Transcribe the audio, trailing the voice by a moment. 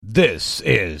This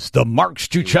is the Mark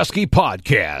Struczewski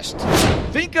Podcast.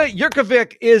 Finka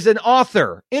Jerkovic is an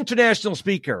author, international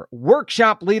speaker,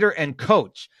 workshop leader, and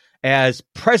coach. As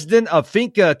president of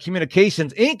Finka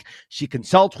Communications, Inc., she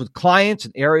consults with clients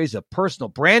in areas of personal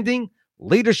branding,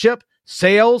 leadership,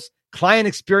 sales, client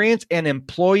experience, and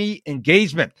employee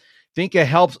engagement. Finka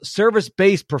helps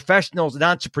service-based professionals and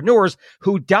entrepreneurs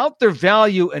who doubt their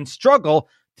value and struggle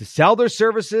to sell their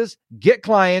services, get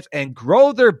clients, and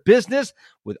grow their business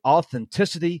with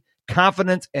authenticity,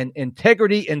 confidence, and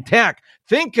integrity intact.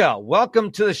 Finka,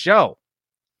 welcome to the show.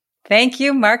 Thank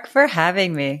you, Mark, for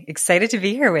having me. Excited to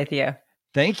be here with you.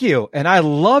 Thank you. And I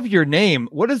love your name.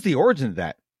 What is the origin of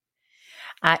that?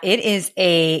 It is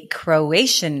a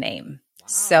Croatian name. Wow.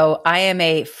 So I am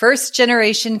a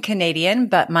first-generation Canadian,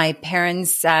 but my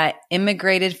parents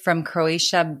immigrated from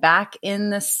Croatia back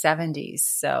in the 70s.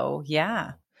 So,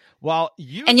 yeah. Well,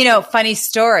 funny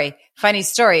story.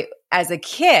 As a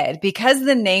kid, because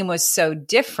the name was so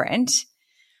different,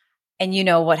 and you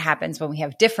know what happens when we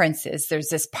have differences, there's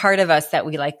this part of us that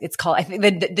we like, it's called, I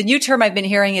think the new term I've been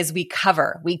hearing is we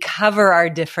cover our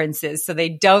differences so they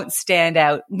don't stand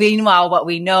out. Meanwhile, what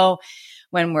we know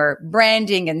when we're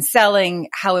branding and selling,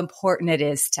 how important it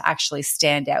is to actually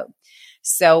stand out.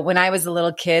 So when I was a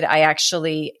little kid,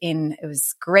 it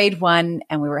was grade 1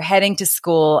 and we were heading to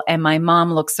school and my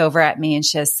mom looks over at me and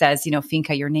she says,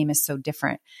 Finka, your name is so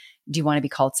different. Do you want to be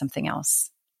called something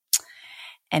else?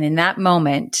 And in that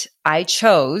moment, I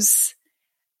chose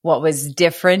what was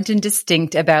different and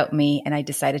distinct about me and I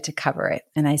decided to cover it.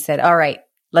 And I said, all right,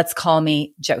 let's call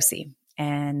me Josie.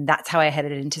 And that's how I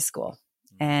headed into school.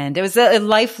 And it was a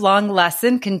lifelong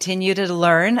lesson, continue to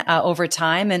learn over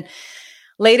time. And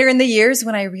later in the years,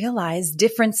 when I realized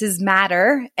differences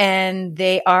matter and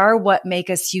they are what make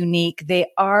us unique, they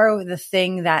are the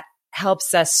thing that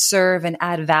helps us serve and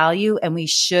add value. And we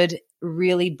should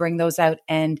really bring those out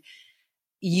and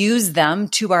use them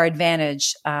to our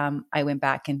advantage. I went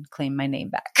back and claimed my name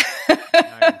back.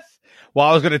 Nice. Well,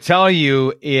 I was going to tell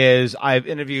you is I've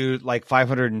interviewed like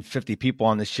 550 people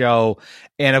on the show.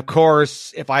 And of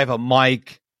course, if I have a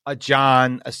Mike, a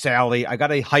John, a Sally, I got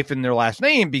to hyphen their last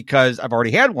name because I've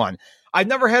already had one. I've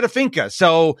never had a Finka.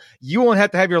 So you won't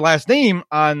have to have your last name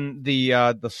on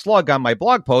the slug on my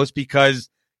blog post because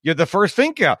you're the first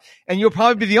Finka. And you'll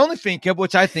probably be the only Finka,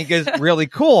 which I think is really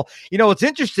cool. It's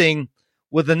interesting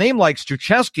with a name like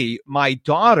Struczewski, my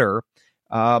daughter,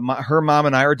 her mom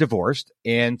and I are divorced.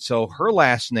 And so her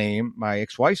last name, my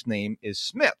ex-wife's name, is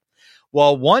Smith.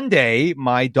 Well, one day,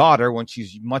 my daughter, when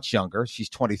she's much younger, she's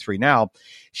 23 now,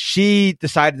 she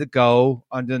decided to go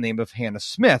under the name of Hannah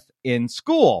Smith in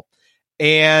school.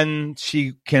 And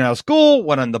she came out of school,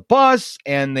 went on the bus,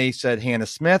 and they said Hannah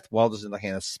Smith. Well, there's no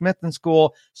Hannah Smith in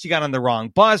school. She got on the wrong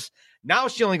bus. Now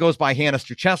she only goes by Hannah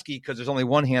Struczewski because there's only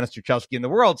one Hannah Struczewski in the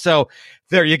world. So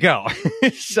there you go.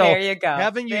 There you go.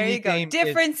 Having unique name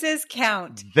differences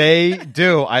count. They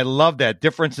do. I love that.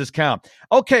 Differences count.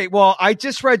 Okay. Well, I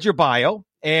just read your bio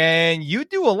and you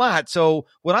do a lot. So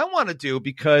what I want to do,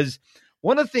 because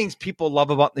one of the things people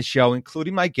love about the show,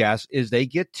 including my guests, is they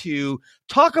get to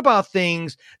talk about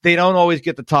things they don't always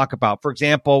get to talk about. For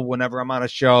example, whenever I'm on a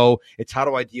show, it's how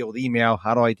do I deal with email?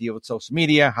 How do I deal with social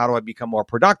media? How do I become more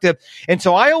productive? And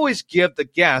so I always give the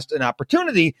guest an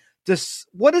opportunity to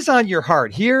what is on your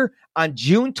heart here on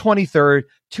June 23rd,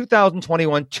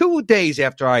 2021, 2 days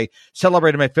after I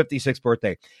celebrated my 56th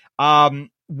birthday.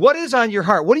 What is on your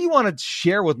heart? What do you want to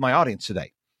share with my audience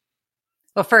today?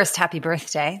 Well, first, happy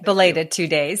birthday. Belated 2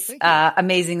 days.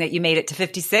 Amazing that you made it to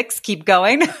 56. Keep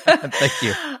going. Thank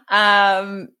you.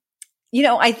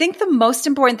 I think the most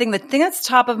important thing, the thing that's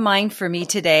top of mind for me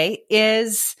today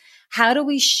is how do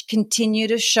we continue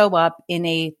to show up in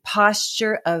a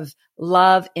posture of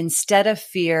love instead of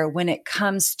fear when it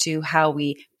comes to how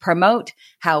we promote,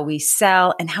 how we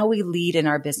sell, and how we lead in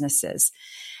our businesses.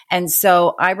 And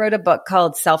so I wrote a book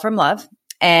called Sell From Love.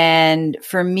 And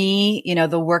for me,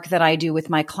 the work that I do with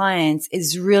my clients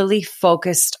is really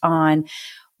focused on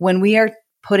when we are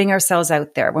putting ourselves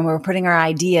out there, when we're putting our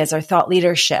ideas, our thought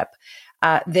leadership,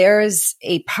 there's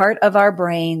a part of our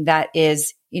brain that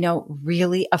is,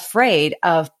 really afraid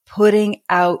of putting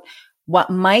out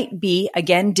what might be,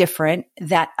 again, different,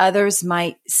 that others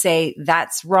might say,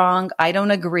 that's wrong, I don't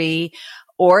agree,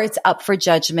 or it's up for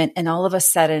judgment. And all of a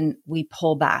sudden we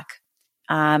pull back.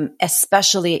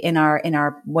 Especially in our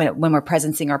when we're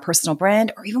presencing our personal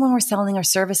brand, or even when we're selling our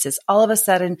services, all of a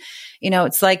sudden,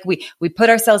 it's like we put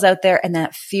ourselves out there, and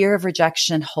that fear of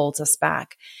rejection holds us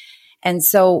back. And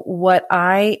so, what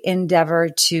I endeavor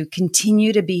to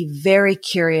continue to be very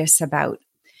curious about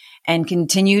and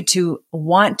continue to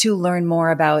want to learn more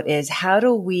about is how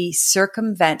do we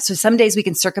circumvent? So some days we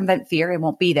can circumvent fear. It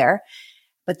won't be there,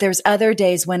 but there's other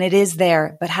days when it is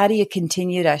there. But how do you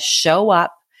continue to show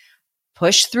up,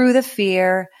 push through the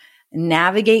fear,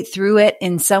 navigate through it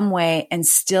in some way, and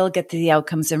still get to the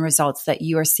outcomes and results that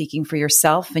you are seeking for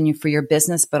yourself and for your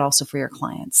business, but also for your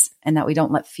clients, and that we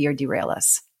don't let fear derail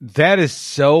us. That is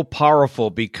so powerful,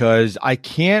 because I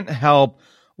can't help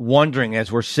wondering,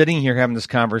 as we're sitting here having this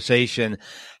conversation,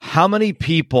 how many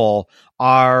people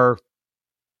were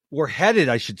headed,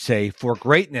 I should say, for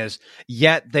greatness,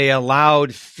 yet they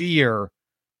allowed fear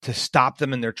to stop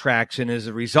them in their tracks. And as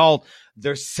a result,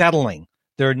 they're settling.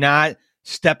 They're not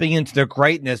stepping into their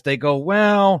greatness. They go,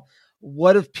 well,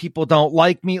 what if people don't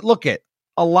like me? Look, a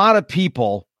lot of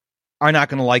people are not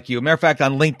going to like you. Matter of fact,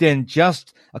 on LinkedIn,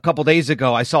 just a couple days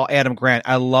ago, I saw Adam Grant.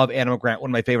 I love Adam Grant, one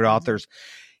of my favorite authors.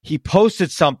 He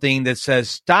posted something that says,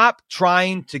 stop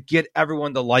trying to get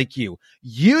everyone to like you.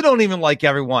 You don't even like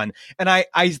everyone. And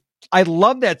I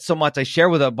love that so much. I share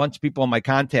with a bunch of people in my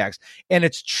contacts. And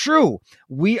it's true.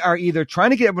 We are either trying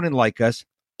to get everyone to like us,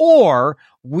 or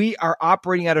we are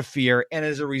operating out of fear. And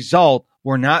as a result,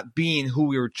 we're not being who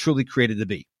we were truly created to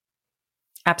be.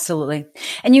 Absolutely.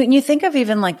 And you think of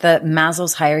even like the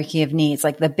Maslow's hierarchy of needs,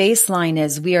 like the baseline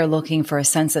is we are looking for a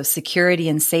sense of security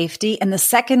and safety. And the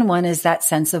second one is that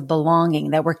sense of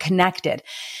belonging, that we're connected.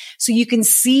 So you can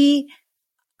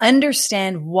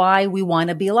understand why we want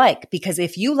to be like, because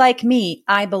if you like me,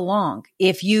 I belong.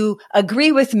 If you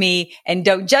agree with me and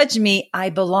don't judge me, I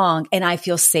belong and I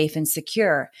feel safe and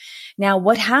secure. Now,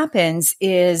 what happens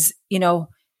is,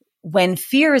 when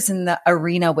fear is in the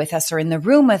arena with us or in the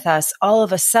room with us, all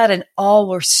of a sudden, all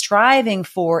we're striving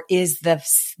for is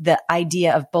the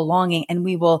idea of belonging, and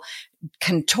we will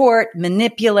contort,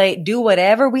 manipulate, do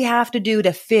whatever we have to do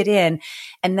to fit in.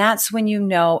 And that's when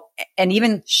and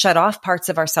even shut off parts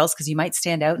of ourselves, because you might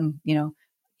stand out and,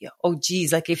 oh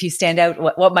geez, like if you stand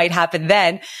out, what might happen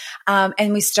then?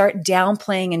 And we start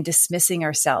downplaying and dismissing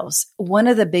ourselves. One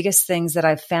of the biggest things that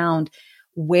I've found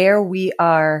where we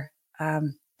are,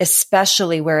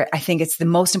 especially where I think it's the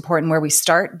most important where we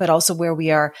start, but also where we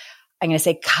are, I'm going to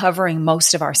say, covering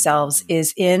most of ourselves,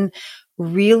 is in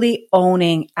really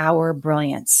owning our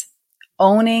brilliance,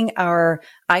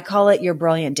 I call it your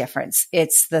brilliant difference.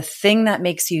 It's the thing that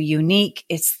makes you unique.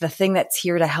 It's the thing that's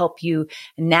here to help you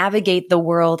navigate the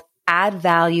world, add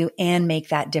value, and make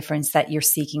that difference that you're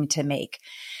seeking to make.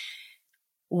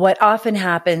 What often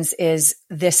happens is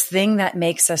this thing that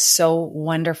makes us so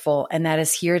wonderful, and that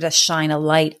is here to shine a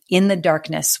light in the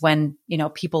darkness when,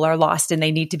 people are lost and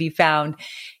they need to be found,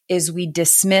 is we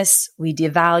dismiss, we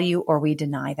devalue, or we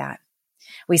deny that.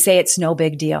 We say it's no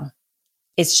big deal.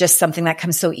 It's just something that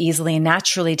comes so easily and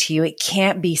naturally to you. It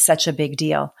can't be such a big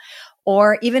deal.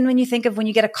 Or even when you think of when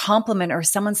you get a compliment or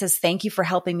someone says, thank you for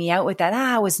helping me out with that.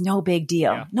 It was no big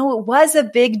deal. Yeah. No, it was a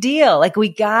big deal. Like, we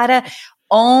gotta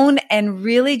own and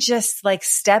really just like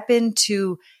step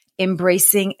into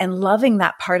embracing and loving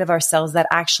that part of ourselves that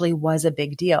actually was a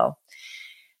big deal.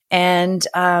 And,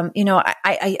 I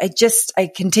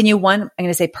continue I'm going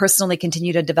to say personally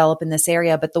continue to develop in this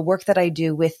area, but the work that I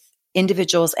do with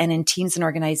individuals and in teams and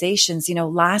organizations,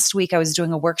 last week I was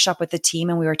doing a workshop with a team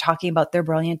and we were talking about their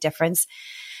brilliant difference.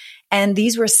 And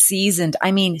these were seasoned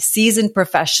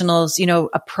professionals,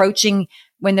 approaching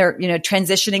when they're,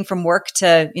 transitioning from work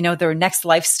to, their next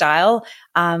lifestyle,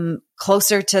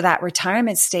 closer to that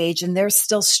retirement stage. And they're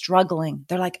still struggling.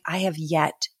 They're like, I have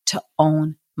yet to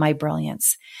own my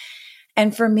brilliance.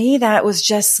 And for me, that was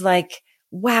just like,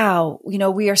 wow,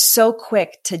 we are so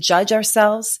quick to judge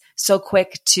ourselves, so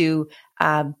quick to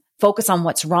focus on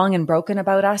what's wrong and broken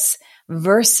about us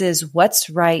versus what's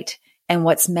right and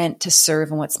what's meant to serve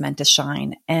and what's meant to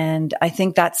shine. And I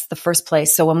think that's the first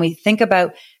place. So when we think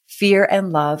about fear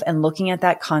and love and looking at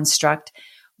that construct,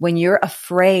 when you're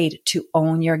afraid to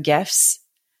own your gifts,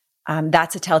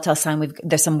 that's a telltale sign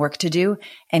there's some work to do,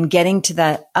 and getting to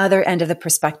the other end of the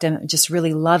perspective, just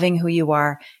really loving who you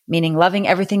are, meaning loving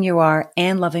everything you are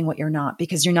and loving what you're not,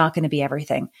 because you're not going to be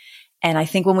everything. And I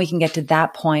think when we can get to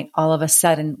that point, all of a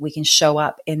sudden we can show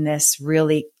up in this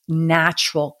really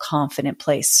natural, confident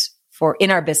place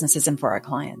in our businesses and for our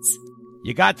clients.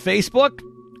 You got Facebook?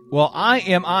 Well, I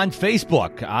am on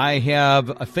Facebook. I have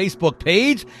a Facebook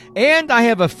page and I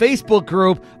have a Facebook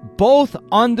group, both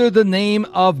under the name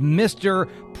of Mr.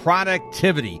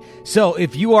 Productivity. So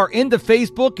if you are into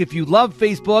Facebook, if you love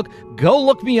Facebook, go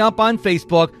look me up on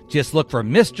Facebook. Just look for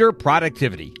Mr.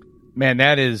 Productivity. Man,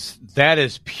 that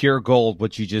is pure gold,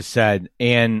 what you just said.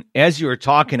 And as you were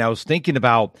talking, I was thinking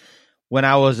about when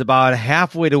I was about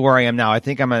halfway to where I am now. I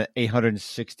think I'm at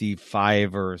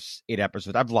 865 or 8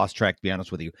 episodes. I've lost track, to be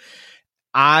honest with you.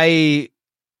 I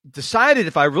decided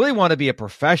if I really want to be a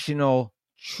professional,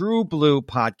 true blue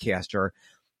podcaster,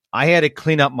 I had to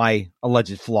clean up my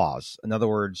alleged flaws. In other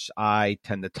words, I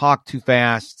tend to talk too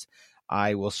fast.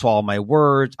 I will swallow my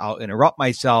words. I'll interrupt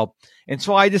myself. And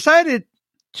so I decided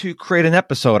to create an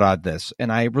episode on this,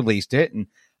 and I released it. And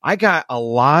I got a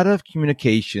lot of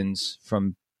communications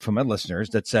from my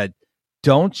listeners that said,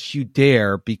 don't you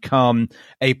dare become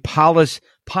a polished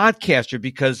podcaster,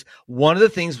 because one of the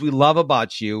things we love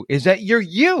about you is that you're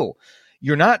you.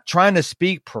 You're not trying to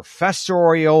speak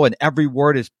professorial and every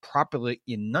word is properly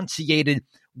enunciated.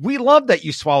 We love that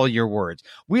you swallow your words.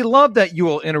 We love that you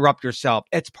will interrupt yourself.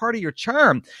 It's part of your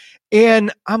charm.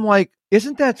 And I'm like,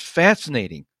 isn't that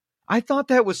fascinating? I thought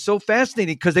that was so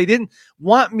fascinating because they didn't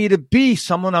want me to be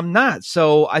someone I'm not.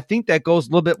 So I think that goes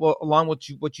a little bit along with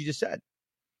what you just said.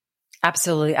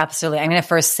 Absolutely. Absolutely. I'm going to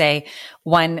first say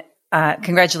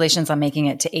congratulations on making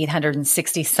it to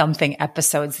 860 something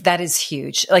episodes. That is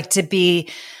huge. Like, to be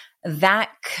that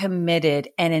committed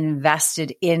and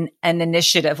invested in an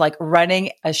initiative, like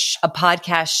running a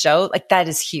podcast show, like that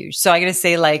is huge. So I'm going to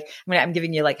say, like, I'm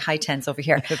giving you like high tens over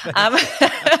here.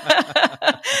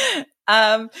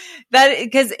 That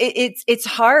because it's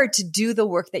hard to do the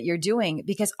work that you're doing,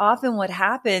 because often what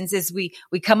happens is we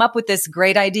come up with this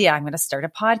great idea. I'm going to start a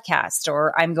podcast,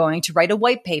 or I'm going to write a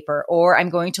white paper, or I'm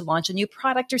going to launch a new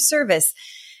product or service.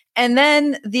 And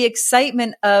then the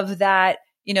excitement of that,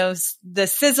 the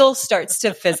sizzle starts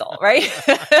to fizzle, right?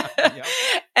 Yep.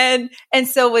 And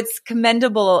so it's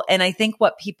commendable. And I think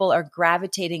what people are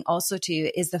gravitating also to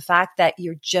is the fact that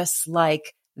you're just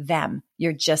like them.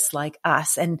 You're just like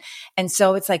us. And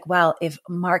so it's like, well, if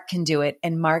Mark can do it,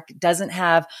 and Mark doesn't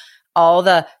have all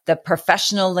the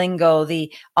professional lingo,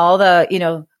 all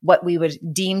the, what we would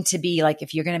deem to be like,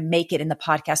 if you're going to make it in the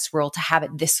podcast world to have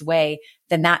it this way,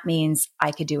 then that means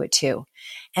I could do it too.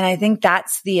 And I think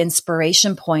that's the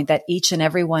inspiration point that each and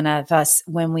every one of us,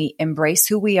 when we embrace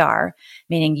who we are,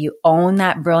 meaning you own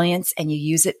that brilliance and you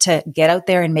use it to get out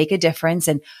there and make a difference,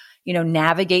 and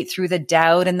navigate through the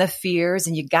doubt and the fears,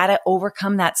 and you got to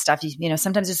overcome that stuff.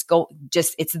 Sometimes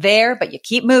it's there, but you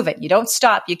keep moving. You don't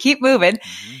stop. You keep moving.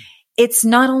 Mm-hmm. It's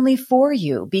not only for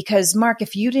you, because Mark,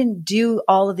 if you didn't do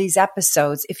all of these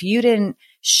episodes, if you didn't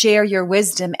share your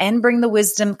wisdom and bring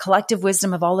the collective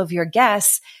wisdom of all of your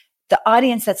guests, the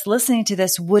audience that's listening to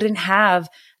this wouldn't have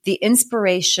the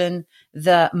inspiration,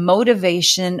 the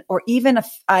motivation, or even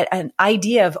an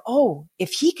idea of, oh,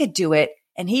 if he could do it,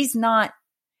 and he's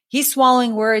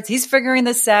swallowing words, he's figuring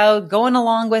this out, going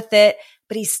along with it,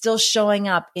 but he's still showing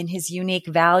up in his unique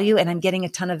value, and I'm getting a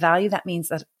ton of value. That means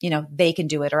that, they can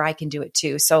do it, or I can do it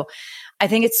too. So I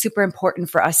think it's super important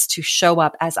for us to show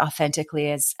up as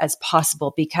authentically as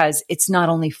possible, because it's not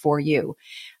only for you.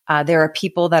 There are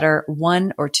people that are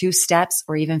 1 or 2 steps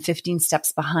or even 15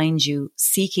 steps behind you,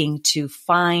 seeking to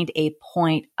find a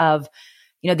point of,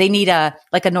 they need a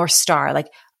North Star, like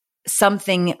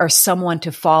something or someone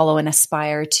to follow and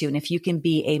aspire to. And if you can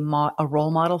be a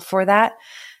role model for that,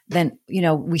 then,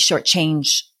 we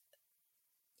shortchange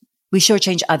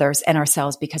others and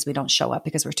ourselves, because we don't show up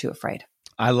because we're too afraid.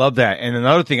 I love that. And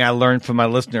another thing I learned from my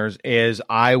listeners is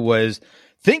I was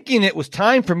thinking it was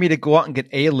time for me to go out and get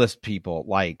A-list people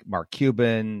like Mark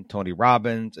Cuban, Tony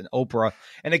Robbins, and Oprah.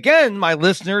 And again, my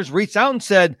listeners reached out and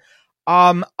said,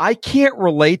 I can't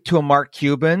relate to a Mark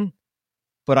Cuban,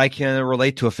 but I can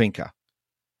relate to a Finka.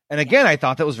 And again, I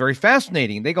thought that was very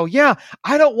fascinating. They go, yeah,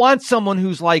 I don't want someone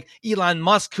who's like Elon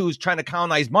Musk, who's trying to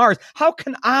colonize Mars. How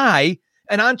can I,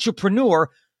 an entrepreneur,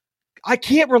 I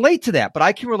can't relate to that, but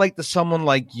I can relate to someone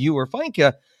like you or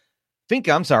Finka,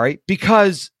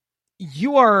 because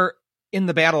you are in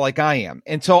the battle like I am.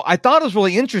 And so I thought it was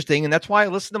really interesting, and that's why I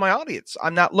listen to my audience.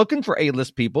 I'm not looking for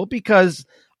A-list people, because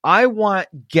I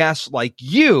want guests like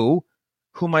you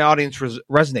who my audience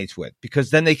resonates with, because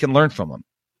then they can learn from them.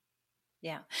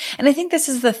 Yeah. And I think this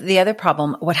is the other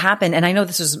problem. What happened, and I know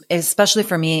this was especially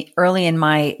for me early in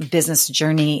my business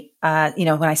journey,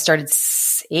 when I started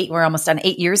we're almost on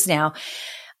 8 years now,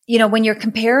 when you're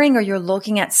comparing or you're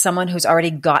looking at someone who's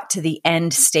already got to the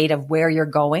end state of where you're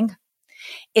going,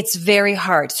 it's very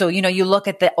hard. So, you look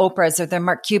at the Oprahs or the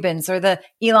Mark Cubans or the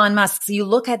Elon Musks, you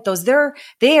look at those,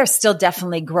 they are still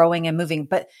definitely growing and moving,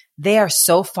 but they are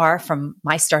so far from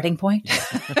my starting point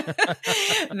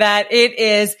that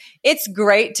it's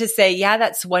great to say, yeah,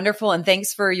 that's wonderful. And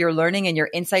thanks for your learning and your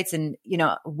insights and,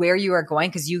 where you are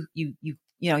going. Cause you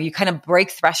kind of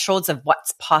break thresholds of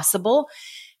what's possible.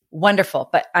 wonderful,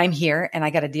 but I'm here and I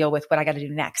got to deal with what I got to do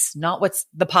next, not what's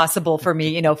the possible for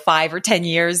me, 5 or 10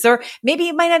 years, or maybe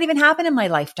it might not even happen in my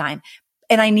lifetime.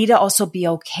 And I need to also be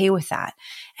okay with that.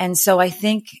 And so I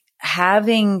think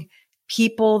having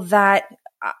people that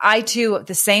I too,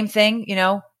 the same thing,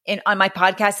 on my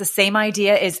podcast, the same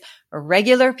idea is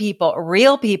regular people,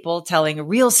 real people telling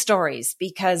real stories,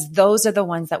 because those are the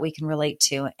ones that we can relate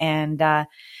to. And,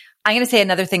 I'm going to say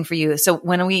another thing for you. So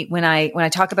when I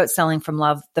talk about selling from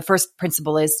love, the first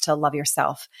principle is to love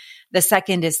yourself. The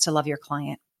second is to love your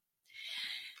client.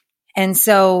 And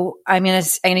so I'm going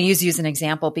to use you as an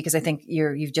example, because I think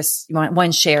you've just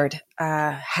shared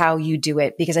how you do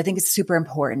it, because I think it's super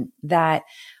important that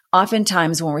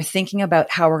oftentimes when we're thinking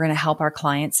about how we're going to help our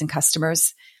clients and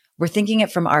customers, we're thinking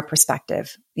it from our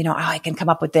perspective. I can come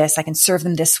up with this. I can serve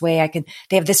them this way.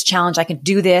 They have this challenge. I can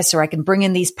do this, or I can bring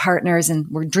in these partners, and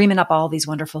we're dreaming up all these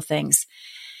wonderful things.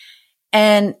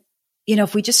 And,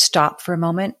 if we just stop for a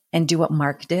moment and do what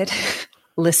Mark did,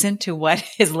 listen to what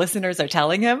his listeners are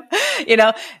telling him,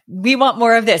 we want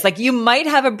more of this. Like, you might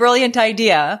have a brilliant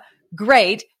idea.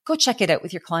 Great. Go check it out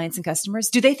with your clients and customers.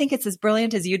 Do they think it's as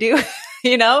brilliant as you do?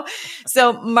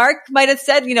 So Mark might have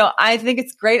said, I think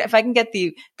it's great if I can get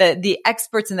the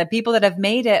experts and the people that have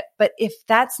made it. But if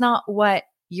that's not what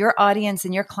your audience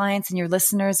and your clients and your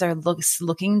listeners are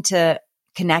looking to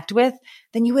connect with,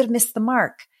 then you would have missed the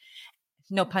mark.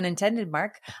 No pun intended,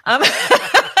 Mark.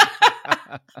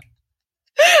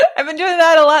 I've been doing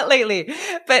that a lot lately,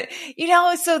 but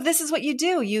so this is what you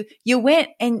do. You went,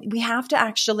 and we have to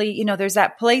actually, there's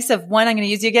that place of one. I'm going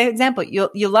to use you as an example.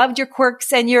 You loved your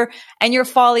quirks and your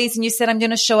follies, and you said, I'm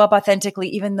going to show up authentically,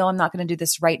 even though I'm not going to do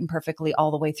this right and perfectly all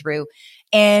the way through.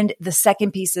 And the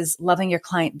second piece is loving your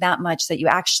client that much that you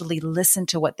actually listen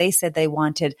to what they said they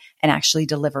wanted and actually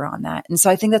deliver on that. And so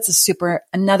I think that's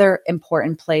another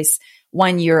important place.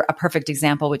 One, you're a perfect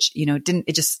example, which,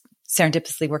 it just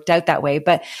serendipitously worked out that way.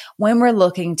 But when we're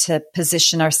looking to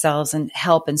position ourselves and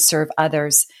help and serve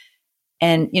others,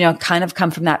 and, kind of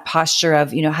come from that posture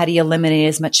of, how do you eliminate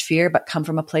as much fear, but come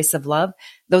from a place of love?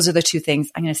 Those are the two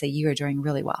things I'm going to say you are doing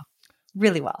really well.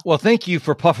 Really well. Well, thank you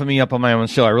for puffing me up on my own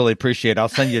show. I really appreciate it. I'll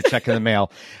send you a check in the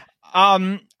mail.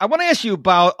 I want to ask you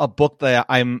about a book that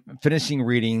I'm finishing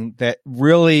reading that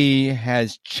really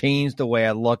has changed the way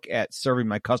I look at serving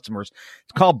my customers.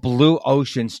 It's called Blue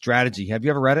Ocean Strategy. Have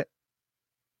you ever read it?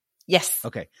 Yes.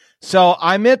 Okay. So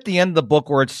I'm at the end of the book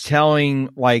where it's telling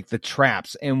like the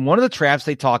traps. And one of the traps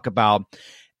they talk about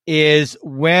is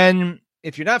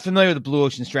if you're not familiar with the Blue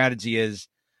Ocean Strategy, is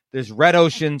there's red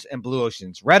oceans and blue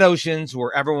oceans. Red oceans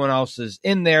where everyone else is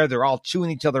in there. They're all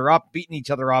chewing each other up, beating each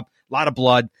other up, a lot of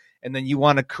blood. And then you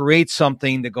want to create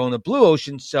something to go in the blue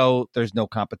ocean so there's no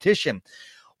competition.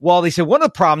 Well, they said one of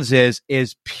the problems is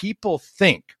people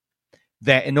think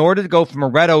that in order to go from a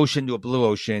red ocean to a blue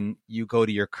ocean, you go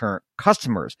to your current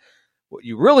customers. What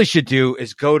you really should do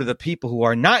is go to the people who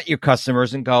are not your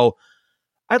customers and go,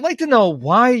 I'd like to know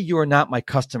why you are not my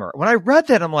customer. When I read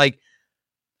that, I'm like,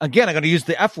 again, I'm going to use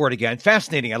the F word again.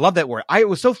 Fascinating. I love that word. I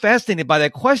was so fascinated by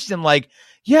that question. Like,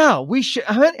 yeah, we should.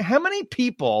 How many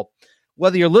people,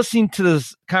 whether you're listening to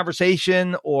this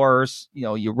conversation or,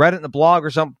 you read it in the blog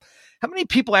or something, how many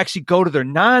people actually go to their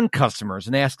non-customers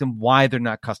and ask them why they're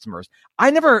not customers?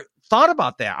 I never thought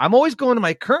about that. I'm always going to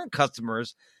my current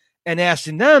customers and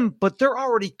asking them, but they're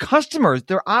already customers.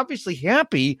 They're obviously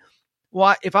happy.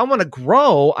 Well, if I want to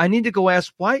grow, I need to go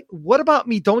ask, why? What about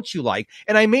me don't you like?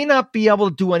 And I may not be able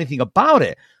to do anything about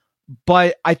it,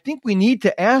 but I think we need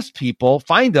to ask people,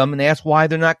 find them and ask why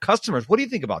they're not customers. What do you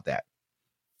think about that?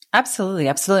 Absolutely.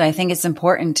 Absolutely. I think it's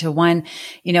important to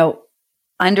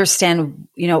understand,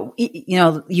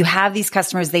 you have these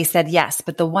customers, they said yes,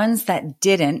 but the ones that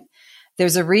didn't,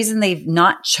 there's a reason they've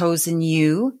not chosen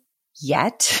you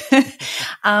yet.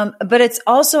 But it's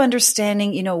also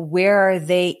understanding, where are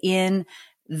they in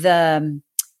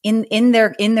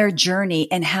their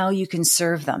journey and how you can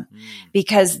serve them.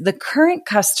 Because the current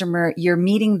customer, you're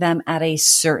meeting them at a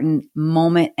certain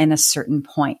moment and a certain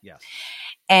point. Yeah.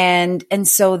 And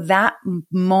so that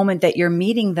moment that you're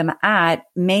meeting them at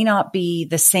may not be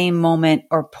the same moment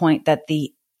or point that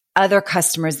the other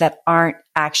customers that aren't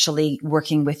actually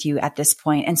working with you at this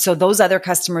point. And so those other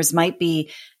customers might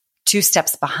be 2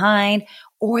 steps behind,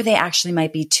 or they actually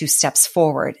might be 2 steps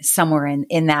forward somewhere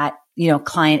in that,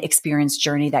 client experience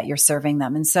journey that you're serving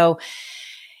them. And so,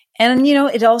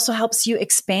 it also helps you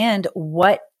expand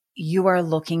what you are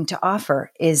looking to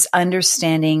offer, is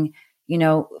understanding,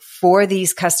 for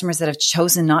these customers that have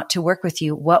chosen not to work with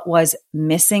you, what was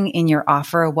missing in your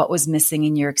offer, what was missing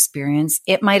in your experience.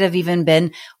 It might have even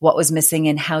been what was missing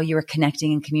in how you were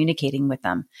connecting and communicating with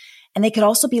them. And they could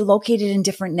also be located in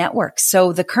different networks.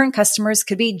 So the current customers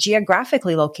could be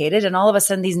geographically located. And all of a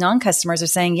sudden these non-customers are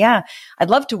saying, yeah, I'd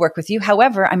love to work with you.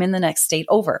 However, I'm in the next state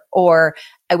over, or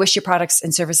I wish your products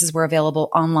and services were available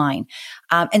online.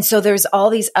 And so there's all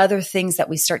these other things that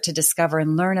we start to discover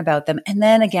and learn about them. And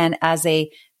then again, as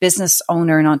a business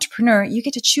owner and entrepreneur, you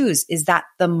get to choose, is that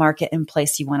the market and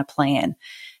place you want to play in?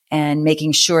 And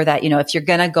making sure that, if you're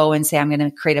going to go and say, I'm going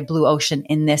to create a blue ocean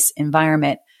in this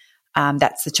environment,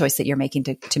 that's the choice that you're making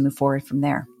to move forward from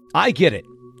there. I get it.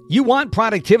 You want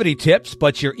productivity tips,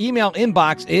 but your email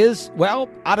inbox is, well,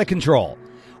 out of control.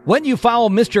 When you follow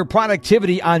Mr.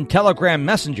 Productivity on Telegram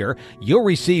Messenger, you'll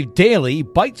receive daily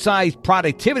bite-sized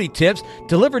productivity tips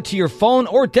delivered to your phone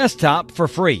or desktop for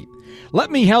free.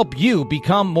 Let me help you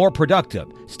become more productive,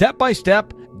 step by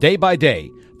step, day by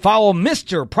day. Follow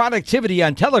Mr. Productivity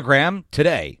on Telegram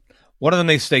today. One of the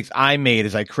mistakes I made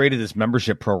is I created this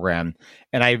membership program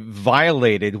and I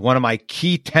violated one of my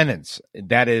key tenets.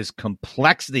 That is,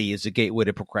 complexity is a gateway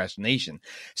to procrastination.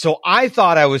 So I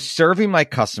thought I was serving my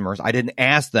customers. I didn't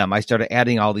ask them. I started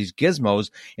adding all these gizmos,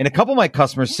 and a couple of my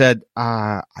customers said,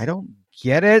 I don't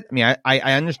get it. I mean, I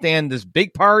understand this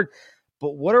big part,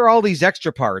 but what are all these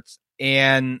extra parts?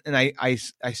 And I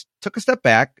took a step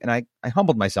back and I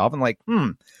humbled myself and like,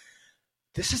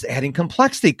 this is adding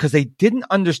complexity, because they didn't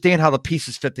understand how the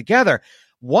pieces fit together.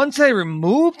 Once I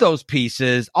removed those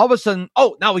pieces, all of a sudden,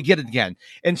 now we get it again.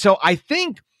 And so I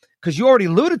think, because you already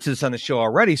alluded to this on the show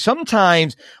already,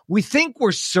 sometimes we think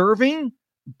we're serving,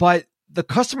 but the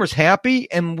customer's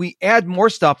happy and we add more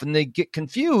stuff and they get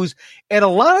confused. And a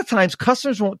lot of times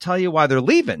customers won't tell you why they're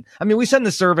leaving. I mean, we send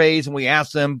the surveys and we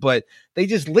ask them, but they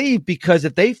just leave because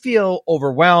if they feel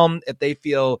overwhelmed, if they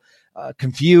feel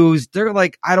confused, they're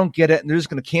like, I don't get it. And they're just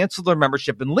going to cancel their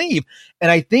membership and leave.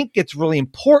 And I think it's really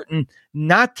important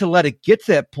not to let it get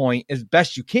to that point as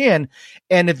best you can.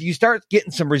 And if you start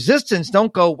getting some resistance,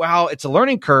 don't go, wow, it's a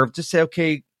learning curve. Just say,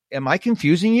 okay, am I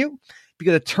confusing you?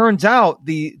 Because it turns out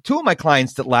the two of my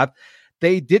clients that left,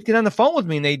 they did get on the phone with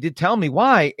me and they did tell me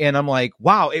why. And I'm like,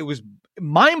 wow, it was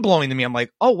mind blowing to me. I'm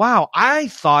like, oh, wow, I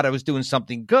thought I was doing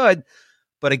something good.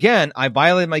 But again, I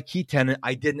violated my key tenet.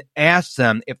 I didn't ask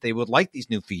them if they would like these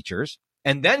new features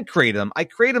and then create them. I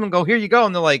create them and go, here you go.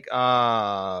 And they're like,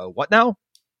 what now?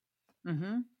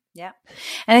 Mm-hmm. Yeah.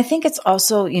 And I think it's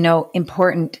also,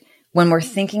 important when we're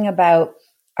thinking about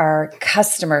our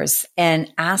customers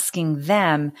and asking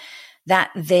them that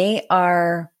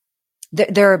they're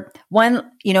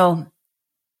one,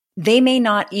 they may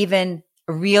not even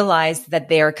realize that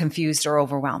they are confused or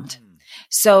overwhelmed.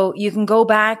 So you can go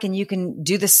back and you can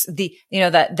do this, the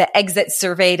exit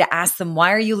survey to ask them,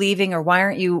 why are you leaving? Or why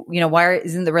aren't you, why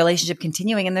isn't the relationship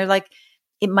continuing? And they're like,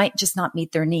 it might just not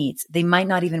meet their needs. They might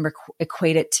not even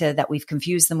equate it to that we've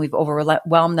confused them, we've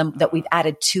overwhelmed them, that we've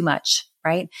added too much.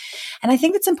 Right. And I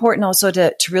think it's important also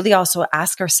to really also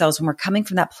ask ourselves when we're coming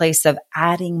from that place of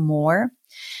adding more.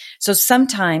 So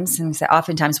sometimes, and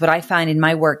oftentimes, what I find in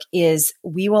my work is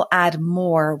we will add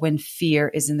more when fear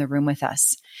is in the room with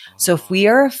us. So if we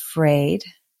are afraid,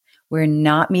 we're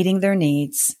not meeting their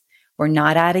needs, we're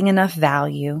not adding enough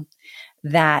value,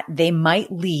 that they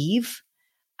might leave,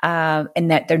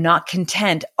 and that they're not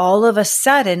content, all of a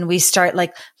sudden we start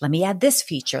like, let me add this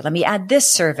feature, let me add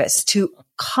this service to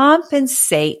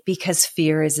compensate because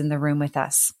fear is in the room with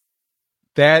us.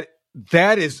 That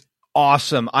is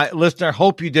awesome. Listener, I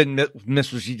hope you didn't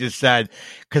miss what she just said,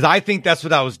 because I think that's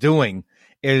what I was doing.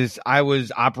 Is I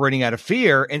was operating out of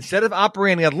fear instead of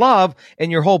operating out of love.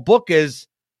 And your whole book is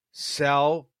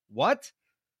sell what?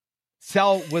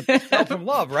 Sell from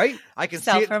love, right? I can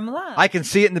sell see it from love. I can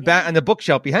see it in the back on the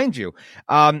bookshelf behind you.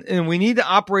 And we need to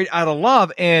operate out of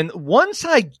love. And once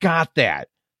I got that,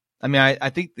 I mean, I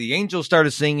think the angels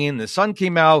started singing, the sun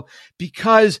came out,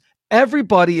 because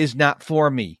everybody is not for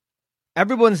me.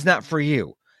 Everyone's not for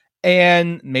you.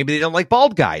 And maybe they don't like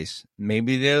bald guys.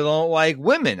 Maybe they don't like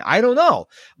women. I don't know.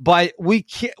 But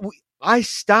I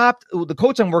stopped. The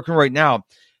coach I'm working right now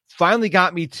finally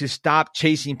got me to stop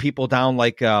chasing people down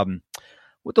like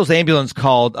what those ambulance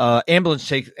called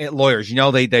ambulance lawyers.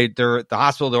 They're at the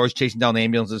hospital. They're always chasing down the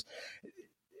ambulances.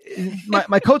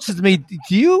 My coach says to me,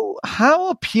 how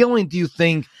appealing do you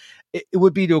think it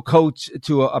would be to a coach,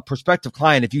 to a prospective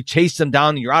client, if you chase them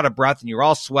down and you're out of breath and you're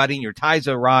all sweating, your ties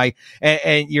are awry,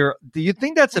 and do you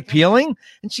think that's appealing?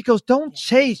 And she goes, don't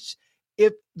chase.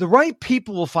 If the right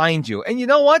people will find you. And you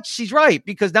know what? She's right,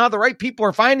 because now the right people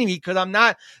are finding me, because I'm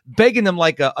not begging them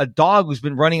like a dog who's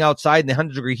been running outside in the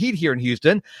 100-degree heat here in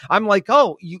Houston. I'm like,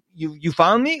 oh, you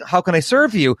found me? How can I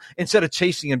serve you? Instead of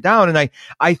chasing them down. And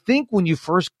I think when you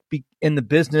first in the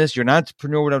business, you're an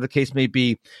entrepreneur, whatever the case may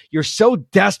be, you're so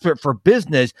desperate for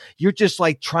business, you're just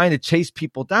like trying to chase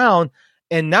people down.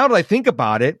 And now that I think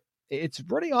about it, it's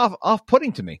really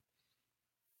off-putting to me.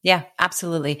 Yeah,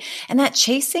 absolutely. And that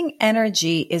chasing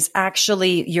energy is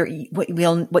actually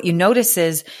what you notice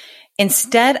is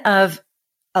instead of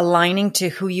aligning to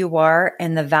who you are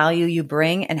and the value you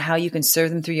bring and how you can serve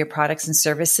them through your products and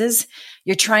services,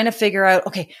 you're trying to figure out,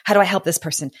 okay, how do I help this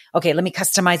person? Okay, let me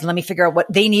customize, let me figure out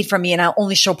what they need from me, and I'll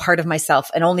only show part of myself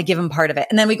and only give them part of it.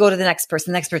 And then we go to the next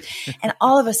person. And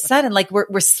all of a sudden, like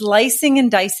we're slicing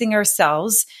and dicing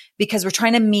ourselves because we're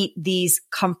trying to meet these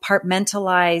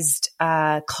compartmentalized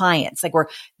clients. Like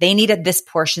they needed this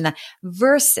portion, that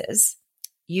versus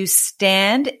you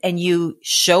stand and you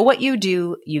show what you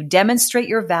do, you demonstrate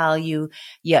your value,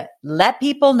 you let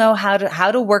people know how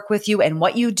to work with you and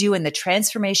what you do and the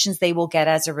transformations they will get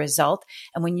as a result.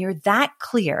 And when you're that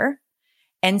clear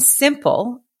and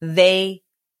simple, they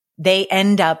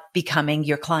end up becoming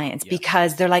your clients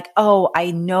because they're like, oh,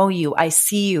 I know you. I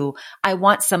see you. I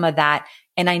want some of that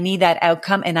and I need that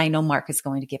outcome. And I know Mark is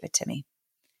going to give it to me.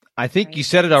 I think you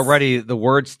said it already, the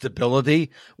word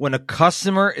stability. When a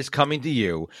customer is coming to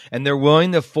you and they're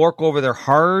willing to fork over their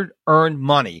hard-earned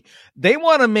money, they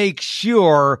want to make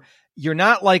sure you're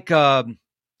not like a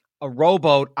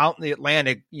rowboat out in the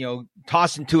Atlantic,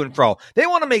 tossing to and fro. They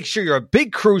want to make sure you're a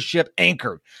big cruise ship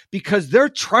anchored because they're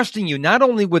trusting you not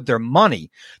only with their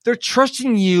money, they're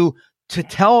trusting you to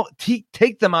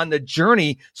take them on the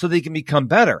journey so they can become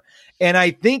better. And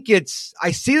I think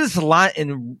I see this a lot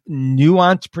in new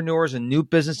entrepreneurs and new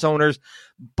business owners,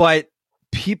 but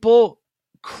people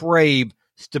crave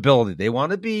stability. They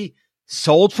want to be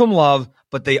sold from love,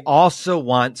 but they also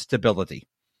want stability.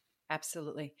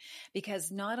 Absolutely.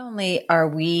 Because not only are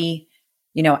we,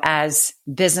 as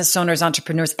business owners,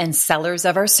 entrepreneurs, and sellers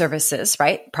of our services,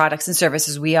 right? Products and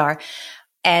services we are,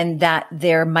 and that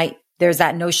there's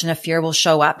that notion of fear will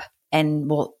show up and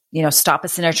will, stop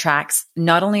us in our tracks.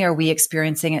 Not only are we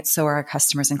experiencing it, so are our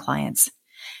customers and clients.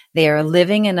 They are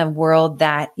living in a world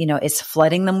that, is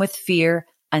flooding them with fear,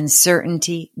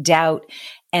 uncertainty, doubt.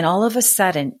 And all of a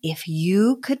sudden, if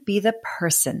you could be the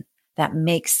person that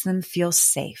makes them feel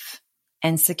safe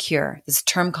and secure, this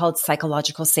term called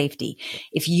psychological safety,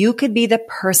 if you could be the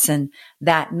person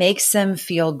that makes them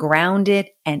feel grounded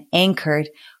and anchored,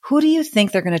 who do you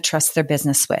think they're going to trust their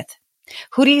business with?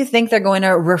 Who do you think they're going to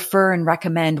refer and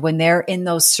recommend when they're in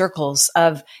those circles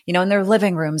of, in their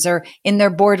living rooms or in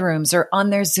their boardrooms or on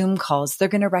their Zoom calls? They're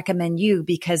going to recommend you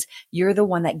because you're the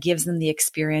one that gives them the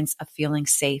experience of feeling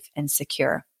safe and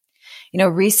secure.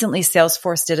 Recently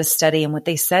Salesforce did a study, and what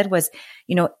they said was,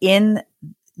 in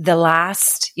the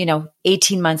last,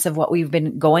 18 months of what we've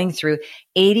been going through,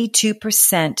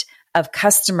 82% of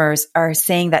customers are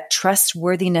saying that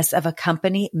trustworthiness of a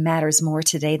company matters more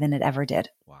today than it ever did.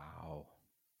 Wow.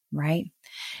 Right.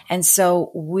 And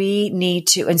so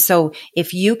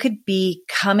if you could be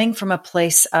coming from a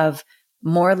place of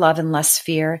more love and less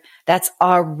fear, that's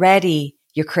already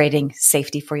you're creating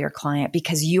safety for your client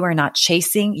because you are not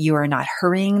chasing, you are not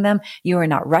hurrying them, you are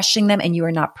not rushing them, and you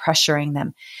are not pressuring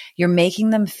them. You're making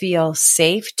them feel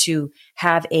safe to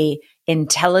have a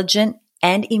intelligent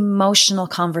and emotional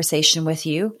conversation with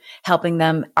you, helping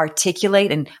them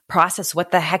articulate and process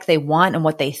what the heck they want and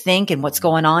what they think and what's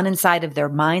going on inside of their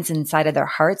minds and inside of their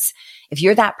hearts. If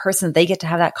you're that person that they get to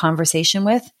have that conversation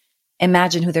with,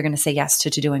 imagine who they're going to say yes to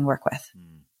doing work with.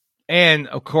 And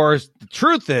of course, the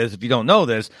truth is, if you don't know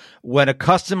this, when a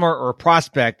customer or a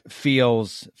prospect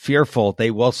feels fearful, they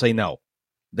will say no.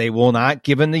 They will not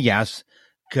give in the yes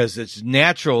because it's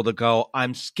natural to go,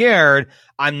 I'm scared.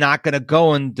 I'm not going to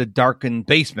go in the darkened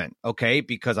basement, okay,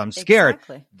 because I'm scared.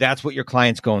 Exactly. That's what your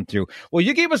client's going through. Well,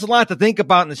 you gave us a lot to think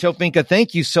about in the show, Finka.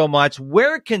 Thank you so much.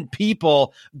 Where can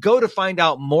people go to find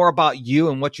out more about you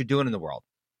and what you're doing in the world?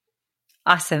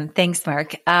 Awesome. Thanks,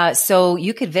 Mark. So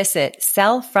you could visit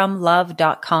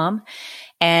sellfromlove.com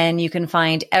and you can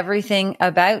find everything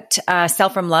about Sell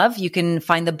From Love. You can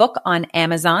find the book on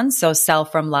Amazon. So Sell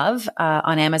From Love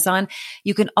on Amazon.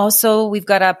 You can also, we've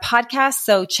got a podcast.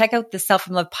 So check out the Sell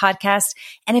From Love podcast.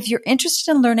 And if you're interested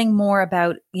in learning more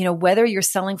about, whether you're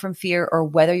selling from fear or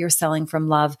whether you're selling from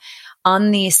love,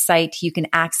 on the site, you can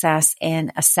access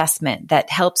an assessment that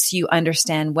helps you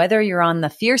understand whether you're on the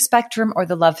fear spectrum or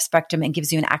the love spectrum and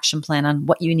gives you an action plan on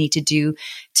what you need to do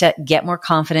to get more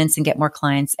confidence and get more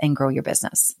clients and grow your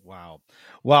business. Wow.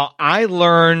 Well, I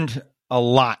learned a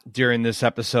lot during this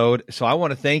episode. So I want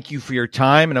to thank you for your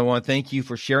time and I want to thank you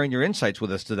for sharing your insights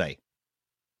with us today.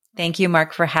 Thank you,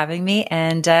 Mark, for having me.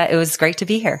 And it was great to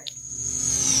be here.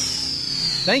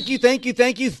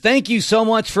 Thank you so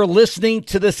much for listening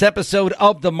to this episode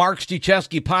of the Mark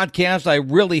Struczewski podcast. I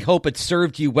really hope it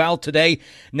served you well today.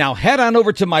 Now head on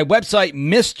over to my website,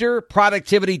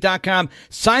 MrProductivity.com.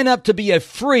 Sign up to be a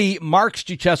free Mark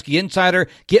Struczewski Insider.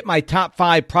 Get my top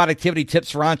 5 productivity tips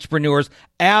for entrepreneurs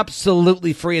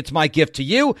absolutely free. It's my gift to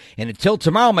you. And until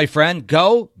tomorrow, my friend,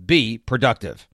 go be productive.